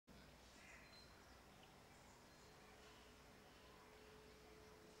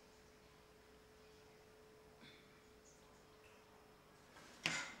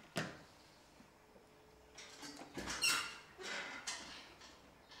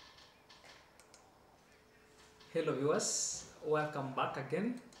Hello viewers, welcome back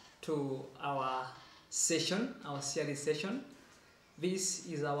again to our session, our CRE session. This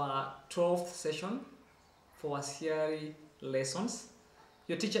is our 12th session for our CRE lessons.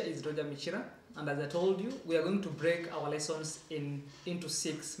 Your teacher is Roger Michira, and as I told you, we are going to break our lessons into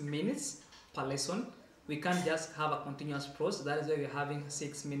 6 minutes per lesson. We can't just have a continuous prose, that is why we're having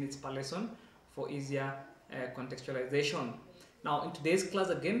 6 minutes per lesson for easier contextualization. Now, in today's class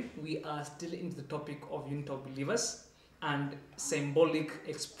again, we are still into the topic of unit of believers and symbolic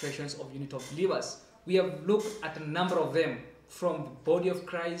expressions of unit of believers. We have looked at a number of them, from the body of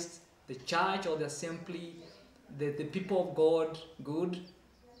Christ, the church or the assembly, the people of God, good,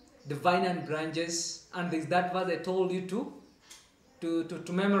 the vine and branches, and there's that verse I told you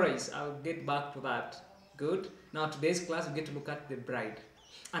to memorize. I'll get back to that. Good. Now, today's class, we get to look at the bride.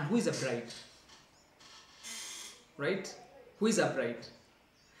 And who is a bride? Right? Who is a bride?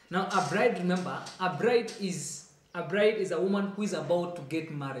 Now, a bride, remember, a bride is a woman who is about to get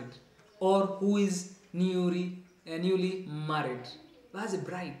married or who is newly married. That's a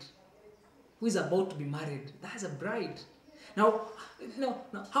bride. Who is about to be married? That's a bride. Now,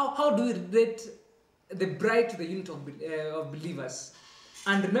 how do we relate the bride to the unit of believers?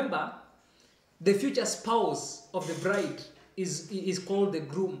 And remember, the future spouse of the bride is called the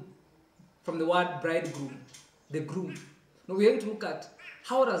groom, from the word bridegroom, the groom. Now we are going to look at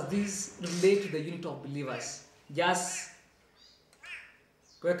how does this relate to the unit of believers. Just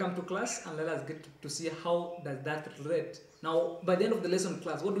welcome to class and let us get to see how does that relate. Now, by the end of the lesson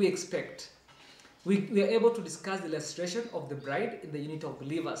class, what do we expect? We are able to discuss the illustration of the bride in the unit of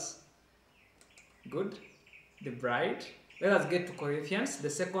believers. Good. The bride. Let us get to Corinthians, the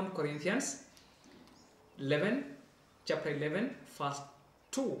 2 Corinthians 11, chapter 11, verse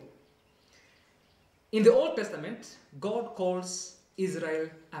 2. In the Old Testament, God calls Israel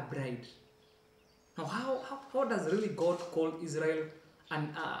a bride. Now, how does really God call Israel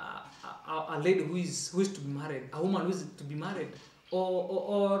a lady who is to be married, a woman who is to be married,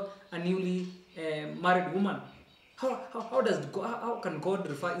 or a newly married woman? How can God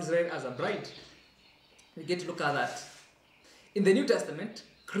refer Israel as a bride? We get to look at that. In the New Testament,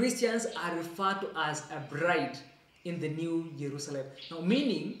 Christians are referred to as a bride in the New Jerusalem. Now,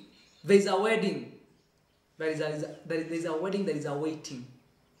 meaning there is a wedding. There is a wedding that is awaiting,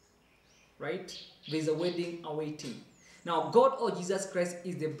 right? There is a wedding awaiting. Now, God or Jesus Christ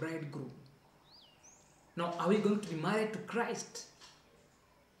is the bridegroom. Now, are we going to be married to Christ?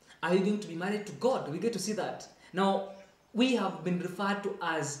 Are we going to be married to God? We get to see that. Now, we have been referred to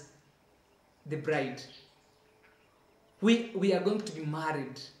as the bride. We are going to be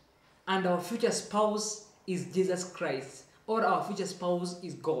married, and our future spouse is Jesus Christ, or our future spouse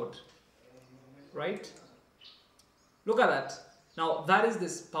is God, right? Look at that. Now, that is the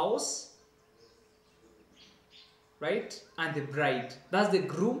spouse, right? And the bride. That's the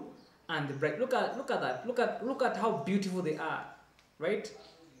groom and the bride. Look at that. Look at how beautiful they are, right?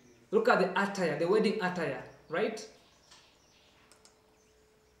 Look at the attire, the wedding attire, right?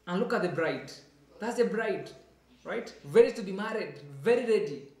 And look at the bride. That's the bride, right? Ready to be married, very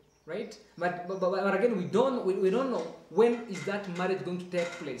ready, right? But again, we don't know when is that marriage going to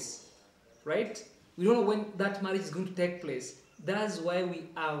take place, right? We don't know when that marriage is going to take place. That's why we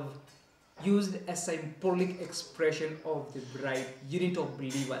have used a symbolic expression of the bride, unit of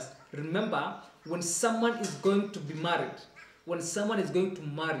believers. Remember, when someone is going to be married, when someone is going to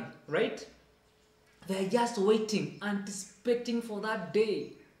marry, right? They're just waiting, anticipating for that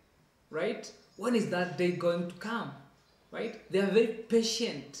day, right? When is that day going to come, right? They are very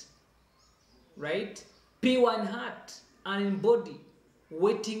patient, right? Pure in heart and in body,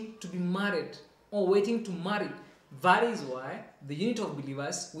 waiting to be married or waiting to marry. That is why the unit of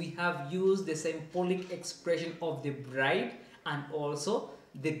believers, we have used the symbolic expression of the bride and also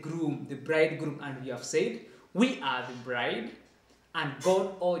the groom, the bridegroom, and we have said we are the bride and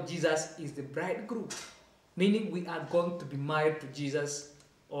God or Jesus is the bridegroom, meaning we are going to be married to Jesus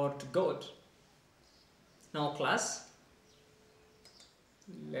or to God. Now, class,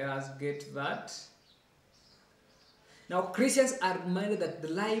 let us get that. Now, Christians are reminded that the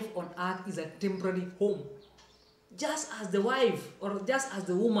life on earth is a temporary home. Just as the wife or just as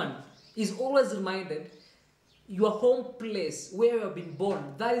the woman is always reminded, your home place where you have been born,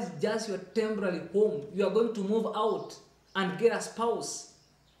 that is just your temporary home. You are going to move out and get a spouse,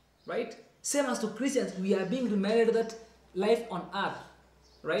 right? Same as to Christians, we are being reminded that life on earth,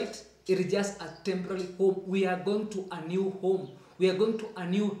 right? It is just a temporary home. We are going to a new home. We are going to a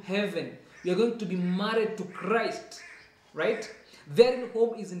new heaven. We are going to be married to Christ, right? Their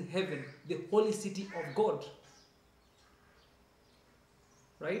home is in heaven, the holy city of God,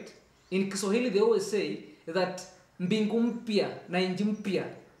 right? In Kiswahili, they always say, that mbingu mpya na nchi mpya,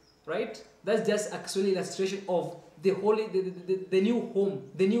 right? That's just actually illustration of the new home,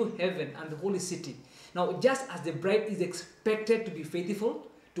 the new heaven and the holy city. Now, just as the bride is expected to be faithful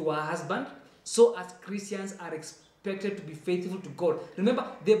to her husband, so as Christians are expected to be faithful to God. Remember,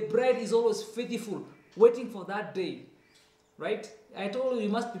 the bride is always faithful, waiting for that day, right? I told you, you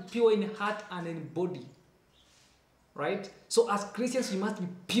must be pure in heart and in body, right? So as Christians, we must be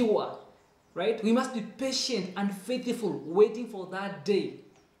pure, right? We must be patient and faithful, waiting for that day,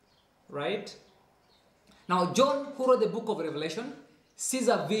 right? Now, John, who wrote the book of Revelation, sees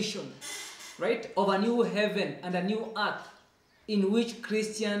a vision, right, of a new heaven and a new earth in which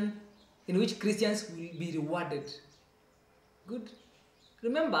Christians will be rewarded. Good.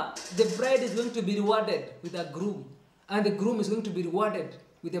 Remember, the bride is going to be rewarded with a groom, and the groom is going to be rewarded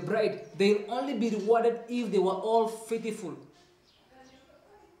with the bride. They'll only be rewarded if they were all faithful.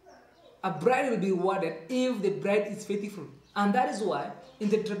 A bride will be rewarded if the bride is faithful. And that is why, in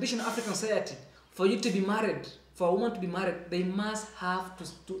the traditional African society, for you to be married, for a woman to be married, they must have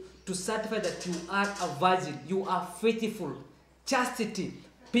to certify that you are a virgin, you are faithful, chastity,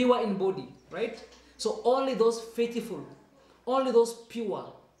 pure in body, right? So only those faithful, only those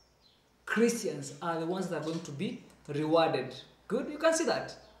pure Christians are the ones that are going to be rewarded. Good, you can see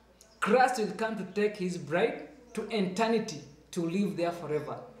that. Christ will come to take his bride to eternity, to live there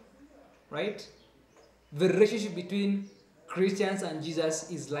forever, right? The relationship between Christians and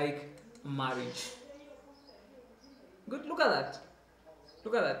Jesus is like marriage. Good, look at that.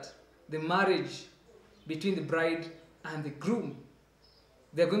 Look at that. The marriage between the bride and the groom.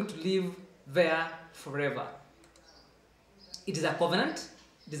 They're going to live there forever. It is a covenant.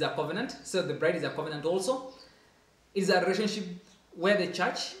 It is a covenant. So the bride is a covenant also. It is a relationship where the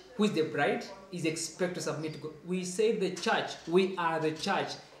church, who is the bride, is expected to submit to God. We say the church. We are the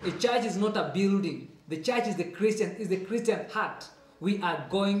church. A church is not a building. The church is the Christian heart. We are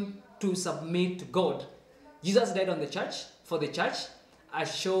going to submit to God. Jesus died on the church, for the church, a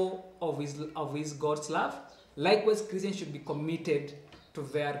show of his God's love. Likewise, Christians should be committed to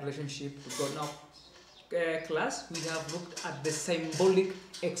their relationship with God. Now, class, we have looked at the symbolic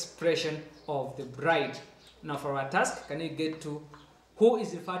expression of the bride. Now, for our task, can you get to who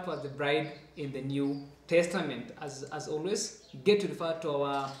is referred to as the bride in the New Testament? As always, get to refer to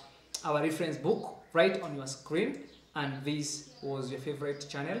our reference book right on your screen. And this was your favorite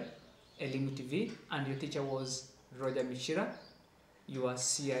channel, Elimu TV, and your teacher was Roger Michira, your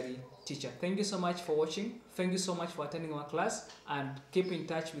CRE teacher. Thank you so much for watching. Thank you so much for attending our class, and keep in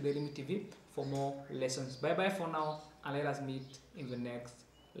touch with Elimu TV for more lessons. Bye bye for now, and let us meet in the next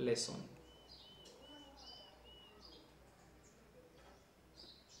lesson.